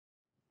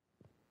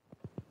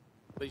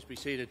Please be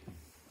seated.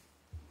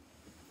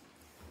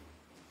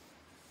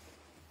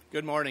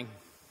 Good morning.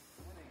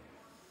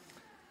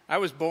 I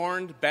was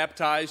born,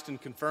 baptized,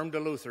 and confirmed a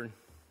Lutheran.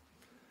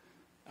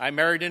 I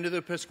married into the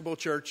Episcopal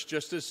Church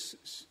just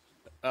as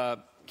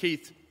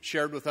Keith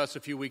shared with us a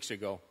few weeks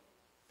ago.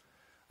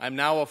 I'm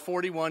now a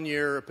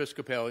 41-year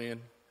Episcopalian,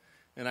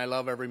 and I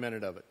love every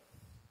minute of it.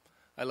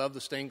 I love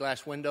the stained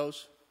glass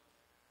windows,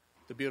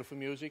 the beautiful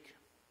music,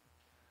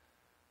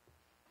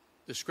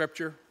 the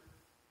scripture,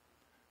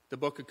 the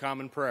Book of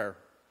Common Prayer,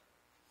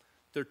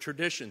 the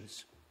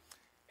traditions,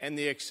 and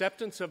the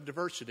acceptance of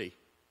diversity,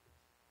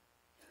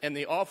 and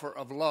the offer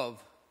of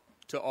love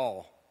to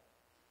all.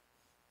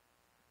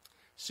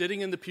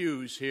 Sitting in the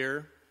pews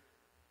here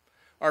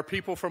are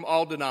people from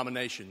all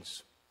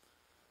denominations,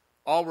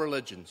 all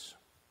religions,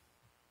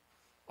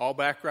 all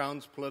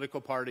backgrounds, political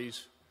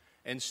parties,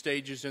 and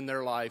stages in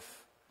their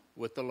life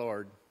with the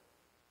Lord.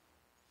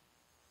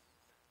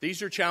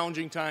 These are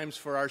challenging times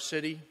for our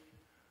city,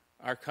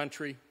 our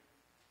country,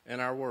 and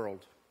our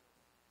world.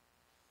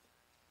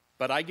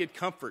 But I get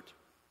comfort,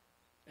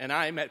 and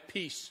I am at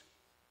peace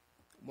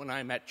when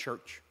I'm at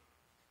church.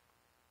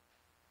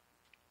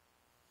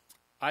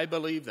 I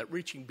believe that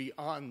reaching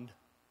beyond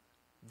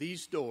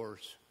these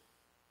doors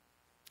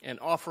and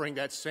offering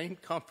that same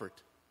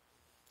comfort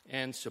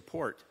and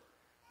support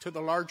to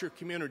the larger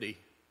community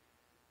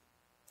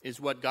is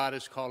what God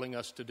is calling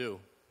us to do.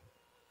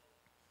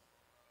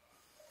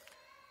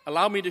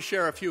 Allow me to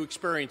share a few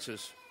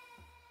experiences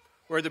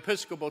where the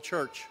Episcopal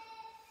Church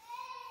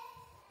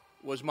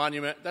was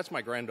monumental. That's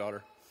my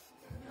granddaughter.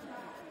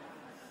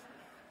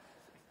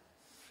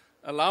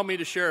 Allow me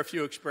to share a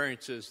few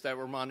experiences that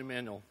were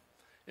monumental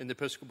in the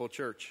Episcopal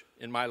Church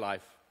in my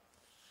life.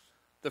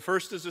 The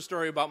first is a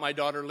story about my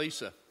daughter,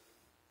 Lisa.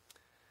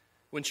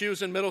 When she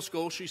was in middle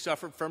school, she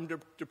suffered from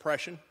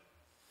depression,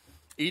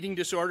 eating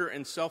disorder,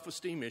 and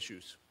self-esteem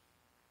issues.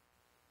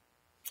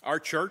 Our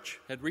church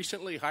had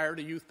recently hired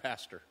a youth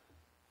pastor.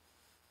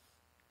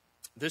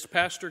 This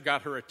pastor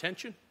got her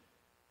attention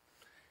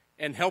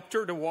and helped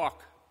her to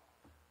walk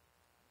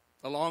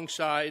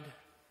alongside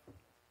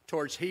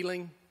towards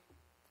healing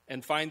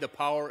and find the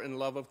power and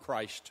love of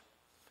Christ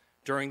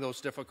during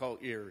those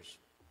difficult years.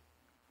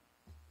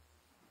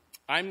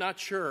 I'm not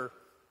sure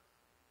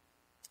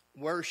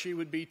where she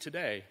would be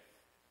today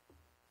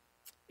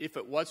if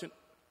it wasn't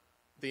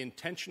the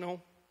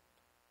intentional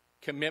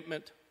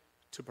commitment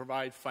to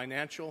provide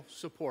financial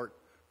support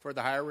for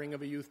the hiring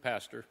of a youth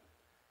pastor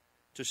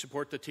to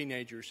support the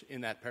teenagers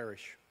in that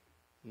parish.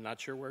 I'm not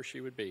sure where she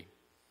would be.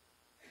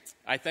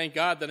 I thank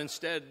God that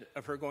instead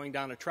of her going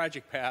down a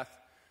tragic path,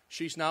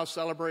 she's now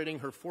celebrating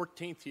her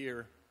 14th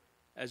year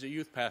as a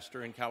youth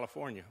pastor in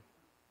California.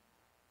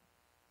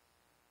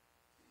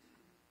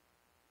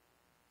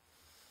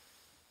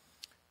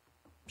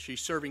 She's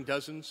serving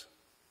dozens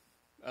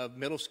of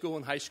middle school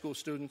and high school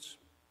students,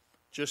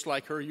 just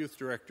like her youth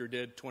director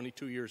did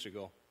 22 years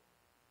ago.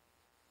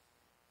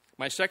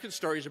 My second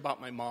story is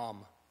about my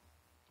mom.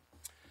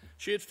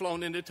 She had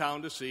flown into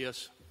town to see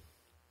us.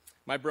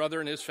 My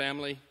brother and his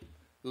family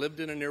lived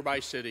in a nearby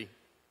city,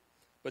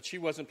 but she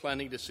wasn't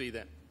planning to see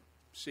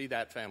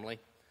that family,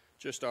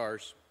 just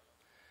ours.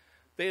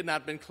 They had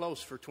not been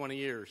close for 20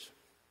 years,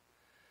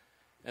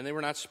 and they were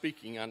not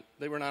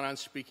on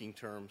speaking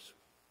terms.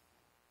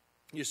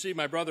 You see,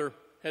 my brother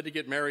had to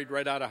get married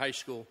right out of high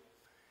school,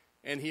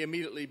 and he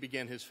immediately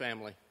began his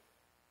family.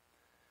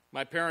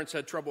 My parents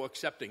had trouble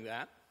accepting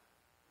that,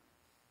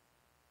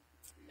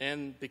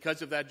 and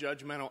because of that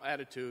judgmental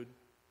attitude,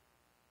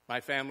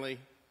 my family,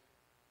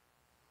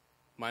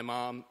 my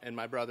mom, and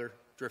my brother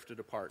drifted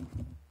apart.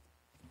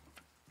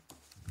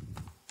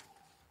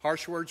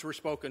 Harsh words were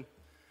spoken,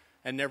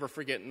 and never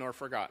forgotten or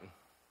forgotten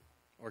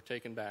or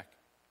taken back.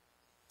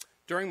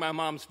 During my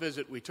mom's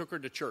visit, we took her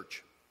to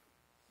church.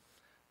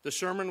 The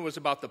sermon was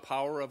about the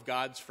power of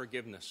God's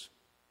forgiveness.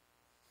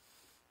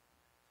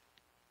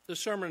 The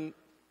sermon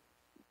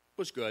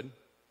was good,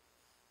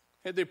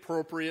 had the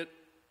appropriate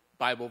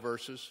Bible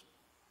verses.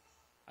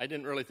 I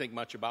didn't really think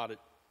much about it.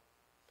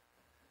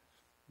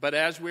 But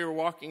as we were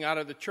walking out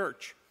of the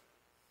church,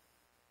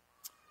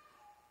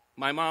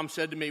 my mom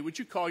said to me, "Would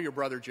you call your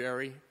brother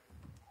Jerry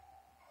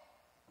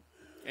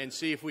and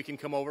see if we can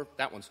come over?"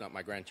 That one's not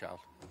my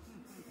grandchild.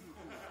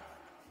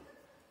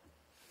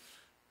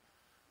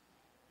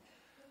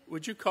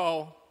 "Would you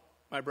call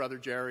my brother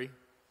Jerry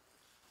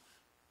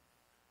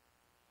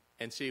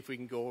and see if we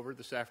can go over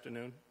this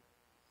afternoon?"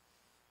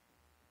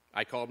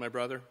 I called my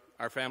brother.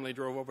 Our family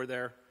drove over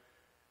there,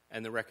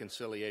 and the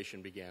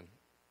reconciliation began.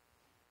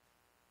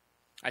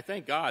 I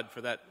thank God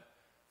for that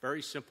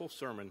very simple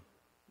sermon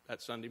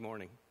that Sunday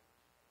morning.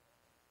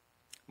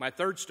 My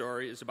third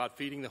story is about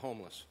feeding the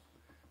homeless,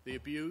 the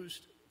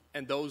abused,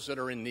 and those that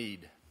are in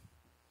need.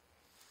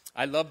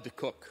 I love to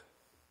cook.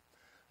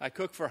 I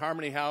cook for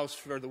Harmony House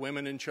for the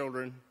women and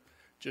children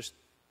just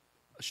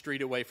a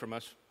street away from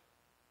us.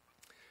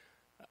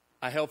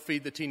 I help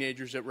feed the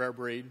teenagers at Rare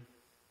Breed.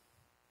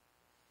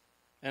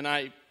 And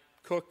I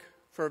cook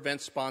for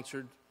events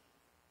sponsored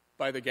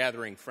by the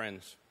Gathering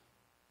Friends.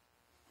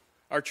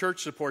 Our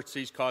church supports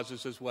these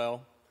causes as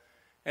well,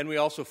 and we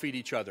also feed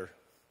each other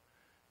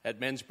at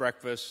men's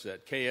breakfasts,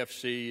 at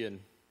KFC, and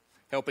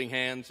Helping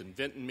Hands, and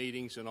Vinton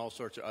meetings, and all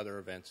sorts of other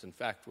events. In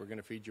fact, we're going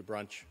to feed you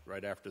brunch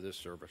right after this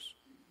service.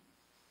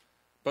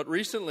 But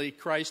recently,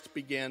 Christ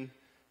began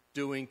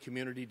doing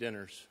community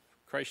dinners.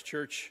 Christ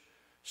Church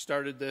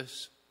started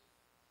this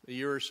a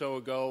year or so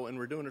ago, and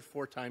we're doing it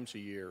 4 times a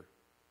year.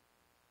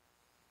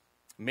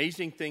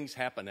 Amazing things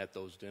happen at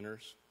those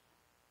dinners.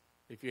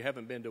 If you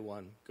haven't been to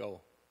one,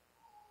 go.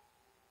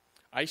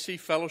 I see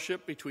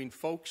fellowship between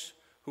folks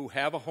who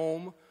have a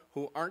home,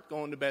 who aren't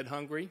going to bed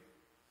hungry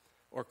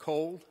or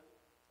cold,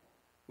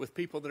 with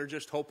people that are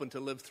just hoping to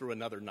live through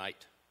another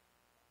night.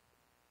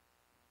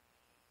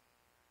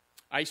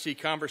 I see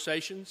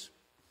conversations.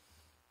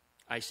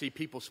 I see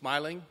people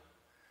smiling.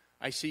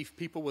 I see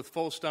people with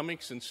full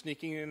stomachs and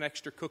sneaking in an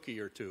extra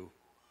cookie or two.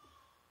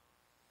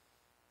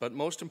 But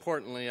most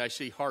importantly, I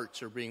see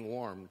hearts are being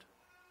warmed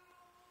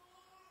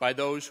by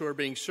those who are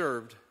being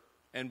served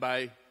and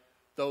by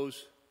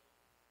those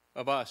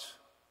of us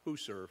who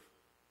serve.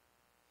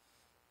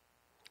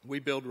 We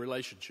build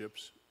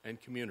relationships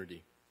and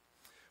community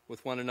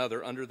with one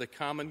another under the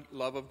common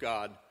love of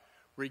God,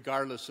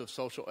 regardless of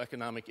social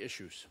economic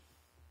issues.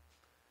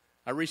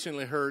 I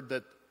recently heard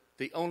that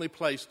the only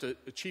place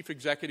a chief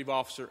executive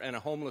officer and a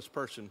homeless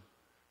person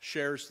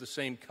shares the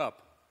same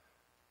cup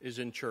is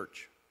in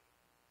church.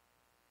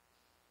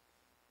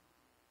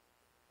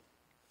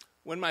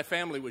 When my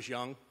family was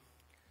young,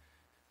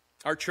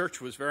 our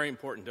church was very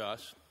important to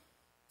us.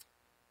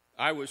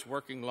 I was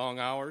working long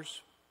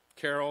hours.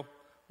 Carol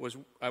was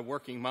a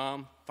working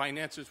mom.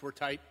 Finances were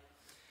tight.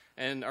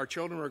 And our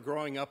children were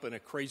growing up in a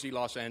crazy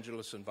Los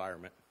Angeles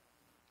environment.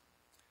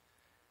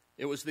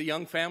 It was the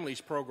Young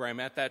Families program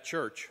at that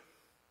church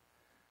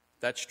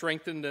that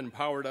strengthened and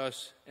empowered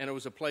us, and it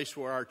was a place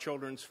where our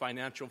children's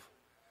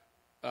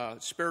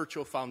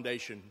spiritual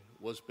foundation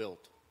was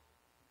built.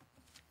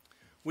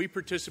 We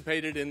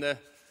participated in the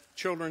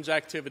children's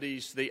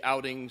activities, the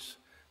outings,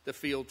 the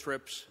field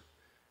trips,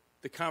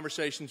 the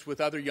conversations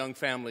with other young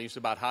families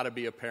about how to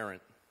be a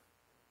parent.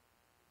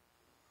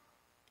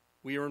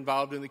 We were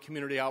involved in the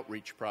community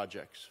outreach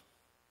projects.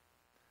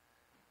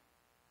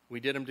 We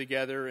did them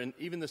together, and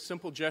even the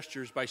simple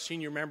gestures by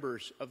senior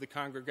members of the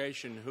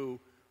congregation who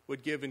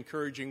would give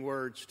encouraging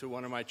words to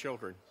one of my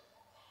children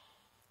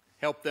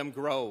helped them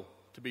grow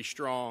to be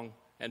strong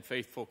and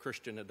faithful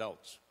Christian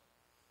adults.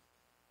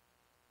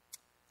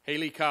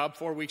 Haley Cobb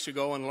 4 weeks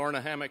ago and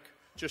Lorna Hammock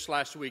just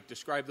last week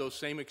described those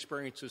same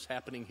experiences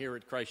happening here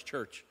at Christ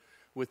Church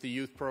with the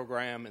youth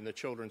program and the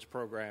children's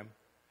program.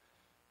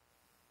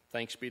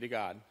 Thanks be to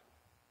God.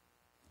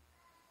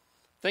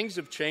 Things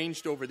have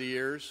changed over the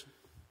years.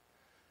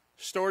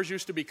 Stores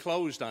used to be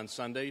closed on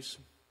Sundays,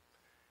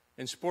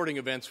 and sporting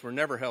events were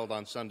never held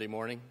on Sunday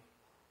morning.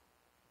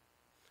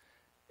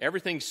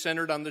 Everything's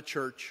centered on the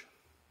church,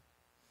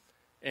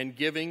 and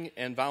giving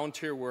and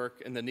volunteer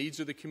work and the needs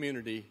of the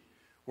community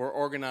were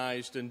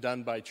organized and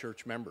done by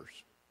church members.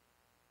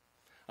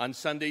 On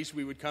Sundays,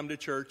 we would come to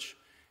church,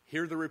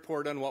 hear the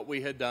report on what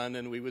we had done,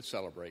 and we would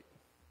celebrate.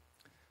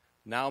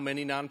 Now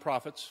many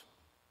nonprofits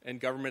and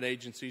government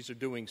agencies are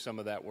doing some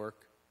of that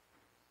work.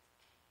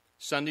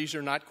 Sundays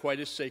are not quite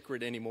as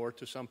sacred anymore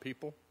to some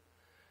people.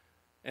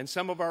 And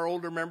some of our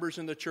older members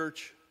in the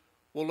church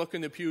will look in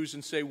the pews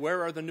and say,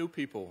 where are the new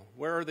people?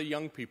 Where are the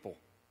young people?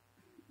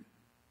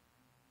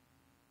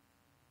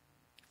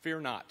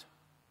 Fear not.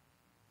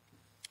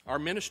 Our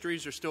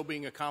ministries are still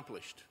being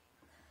accomplished.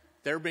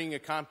 They're being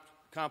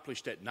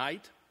accomplished at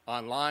night,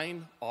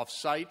 online,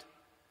 off-site,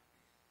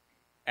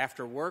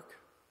 after work,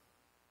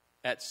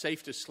 at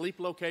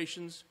safe-to-sleep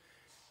locations,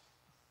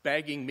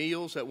 bagging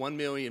meals at 1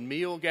 million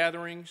meal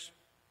gatherings.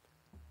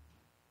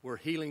 We're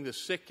healing the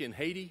sick in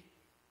Haiti,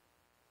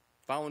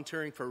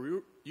 volunteering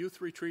for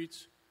youth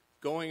retreats,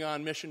 going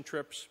on mission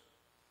trips,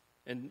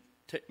 and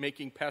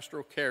making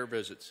pastoral care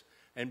visits,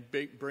 and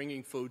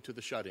bringing food to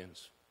the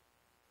shut-ins.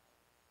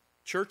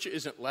 Church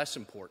isn't less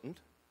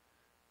important.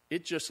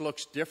 It just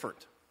looks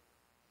different.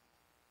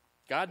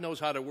 God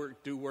knows how to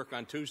do work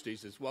on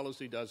Tuesdays as well as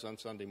he does on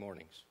Sunday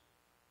mornings.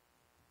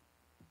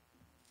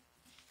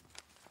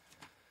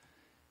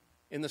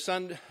 In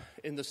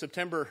the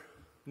September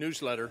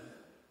newsletter,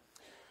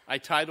 I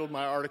titled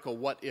my article,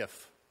 What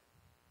If?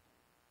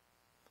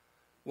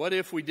 What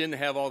if we didn't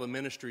have all the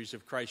ministries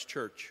of Christ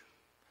Church?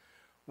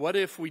 What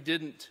if we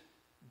didn't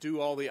do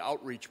all the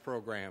outreach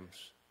programs?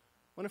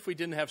 What if we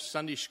didn't have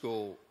Sunday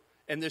school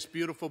and this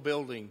beautiful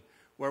building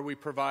where we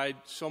provide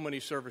so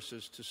many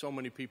services to so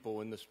many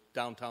people in this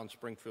downtown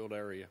Springfield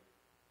area?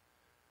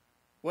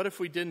 What if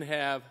we didn't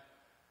have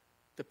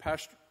the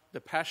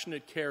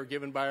passionate care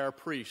given by our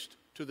priest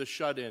to the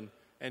shut-in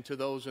and to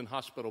those in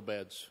hospital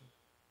beds?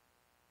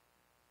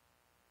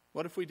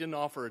 What if we didn't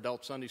offer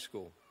adult Sunday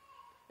school?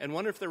 And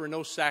what if there were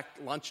no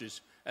sacked lunches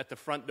at the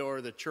front door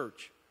of the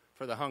church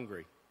for the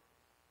hungry?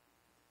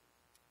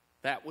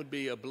 That would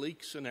be a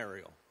bleak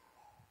scenario.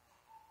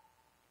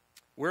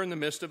 We're in the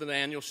midst of an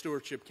annual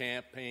stewardship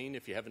campaign,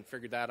 if you haven't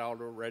figured that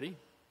out already.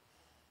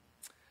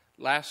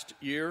 Last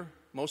year,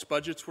 most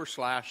budgets were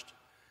slashed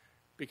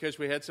because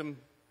we had some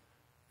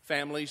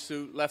families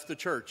who left the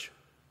church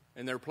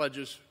and their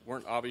pledges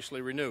weren't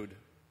obviously renewed.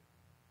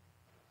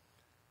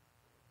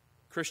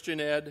 Christian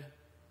ed,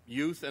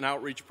 youth, and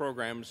outreach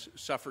programs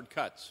suffered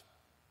cuts.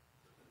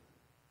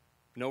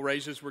 No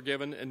raises were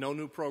given and no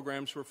new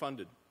programs were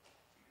funded.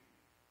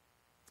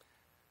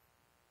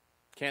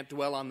 Can't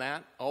dwell on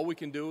that. All we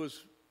can do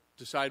is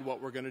decide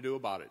what we're going to do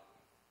about it.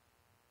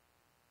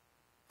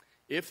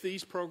 If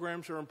these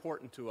programs are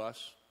important to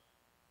us,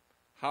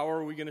 how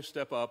are we going to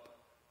step up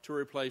to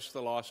replace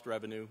the lost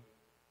revenue,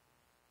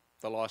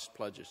 the lost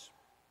pledges?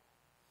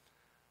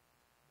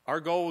 Our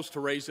goal is to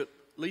raise at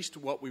least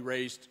what we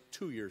raised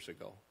 2 years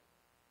ago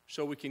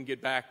so we can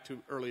get back to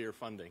earlier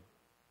funding.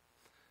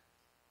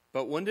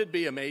 But wouldn't it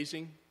be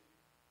amazing?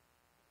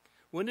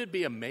 Wouldn't it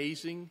be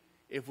amazing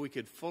if we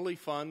could fully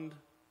fund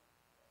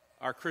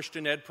our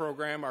Christian ed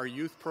program, our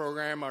youth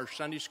program, our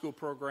Sunday school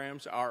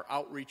programs, our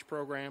outreach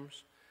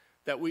programs,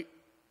 that we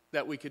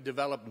could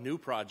develop new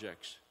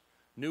projects,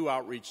 new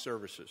outreach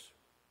services,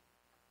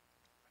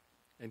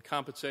 and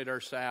compensate our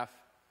staff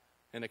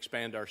and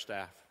expand our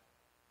staff?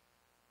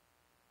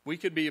 We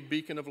could be a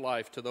beacon of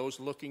life to those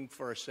looking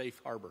for a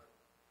safe harbor.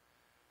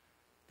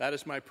 That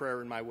is my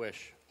prayer and my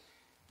wish.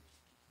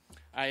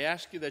 I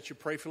ask you that you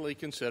prayerfully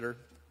consider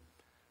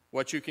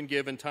what you can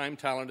give in time,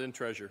 talent, and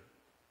treasure.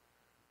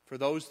 For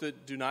those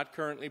that do not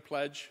currently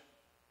pledge,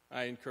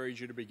 I encourage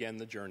you to begin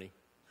the journey.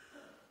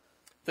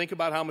 Think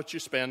about how much you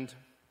spend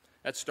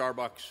at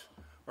Starbucks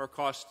or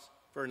cost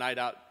for a night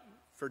out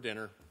for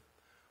dinner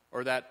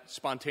or that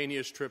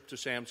spontaneous trip to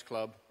Sam's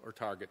Club or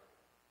Target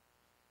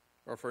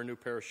or for a new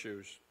pair of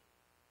shoes.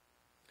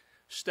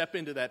 Step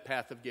into that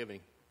path of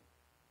giving.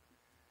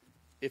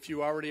 If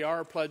you already are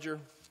a pledger,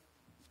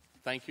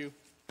 thank you.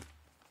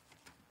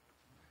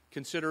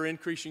 Consider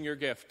increasing your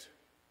gift.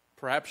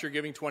 Perhaps you're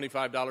giving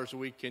 $25 a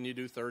week. Can you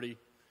do 30?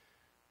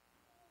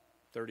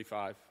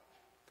 35?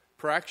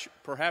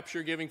 Perhaps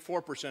you're giving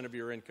 4% of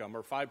your income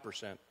or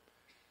 5%.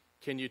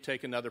 Can you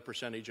take another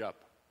percentage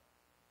up?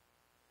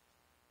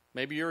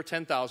 Maybe you're a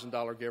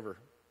 $10,000 giver.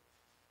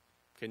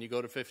 Can you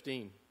go to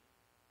 15?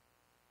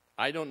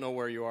 I don't know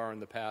where you are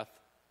in the path,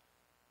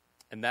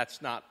 and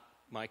that's not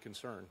my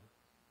concern.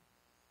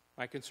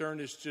 My concern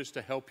is just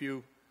to help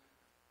you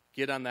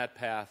get on that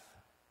path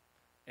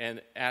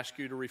and ask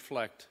you to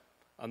reflect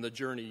on the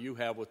journey you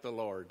have with the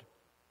Lord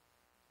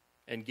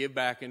and give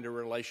back into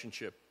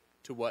relationship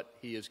to what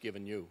He has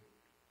given you.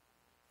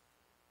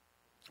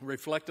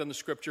 Reflect on the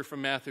scripture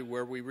from Matthew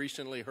where we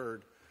recently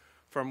heard,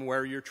 from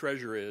where your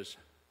treasure is,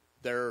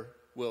 there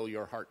will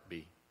your heart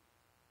be.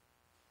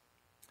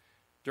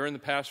 During the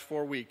past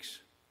 4 weeks,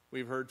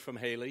 we've heard from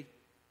Haley,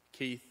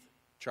 Keith,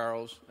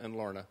 Charles, and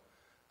Lorna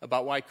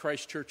about why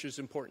Christ Church is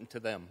important to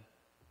them.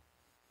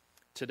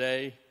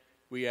 Today,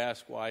 we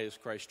ask, why is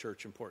Christ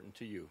Church important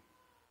to you?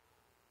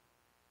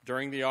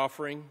 During the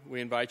offering,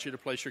 we invite you to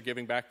place your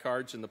giving back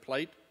cards in the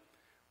plate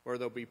where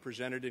they'll be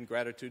presented in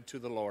gratitude to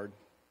the Lord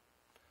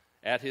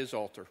at His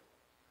altar.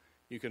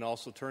 You can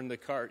also turn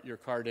your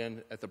card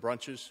in at the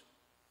brunches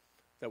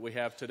that we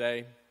have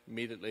today,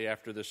 immediately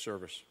after this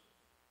service.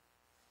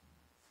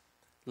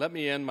 Let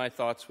me end my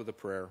thoughts with a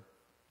prayer.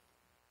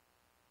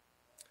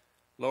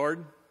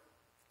 Lord,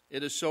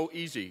 it is so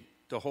easy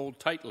to hold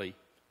tightly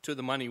to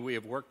the money we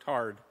have worked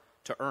hard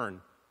to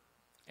earn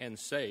and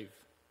save.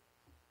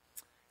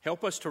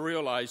 Help us to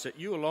realize that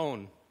You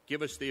alone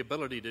give us the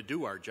ability to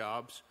do our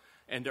jobs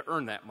and to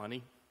earn that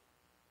money.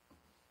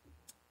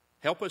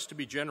 Help us to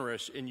be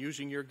generous in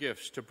using Your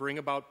gifts to bring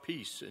about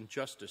peace and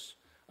justice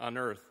on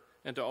earth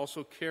and to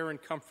also care and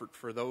comfort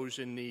for those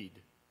in need.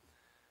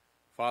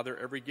 Father,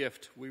 every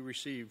gift we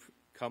receive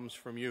comes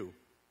from You.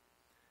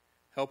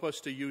 Help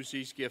us to use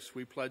these gifts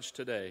we pledge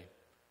today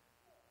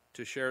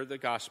to share the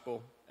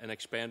gospel and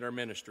expand our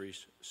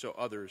ministries so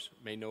others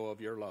may know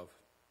of Your love.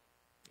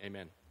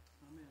 Amen.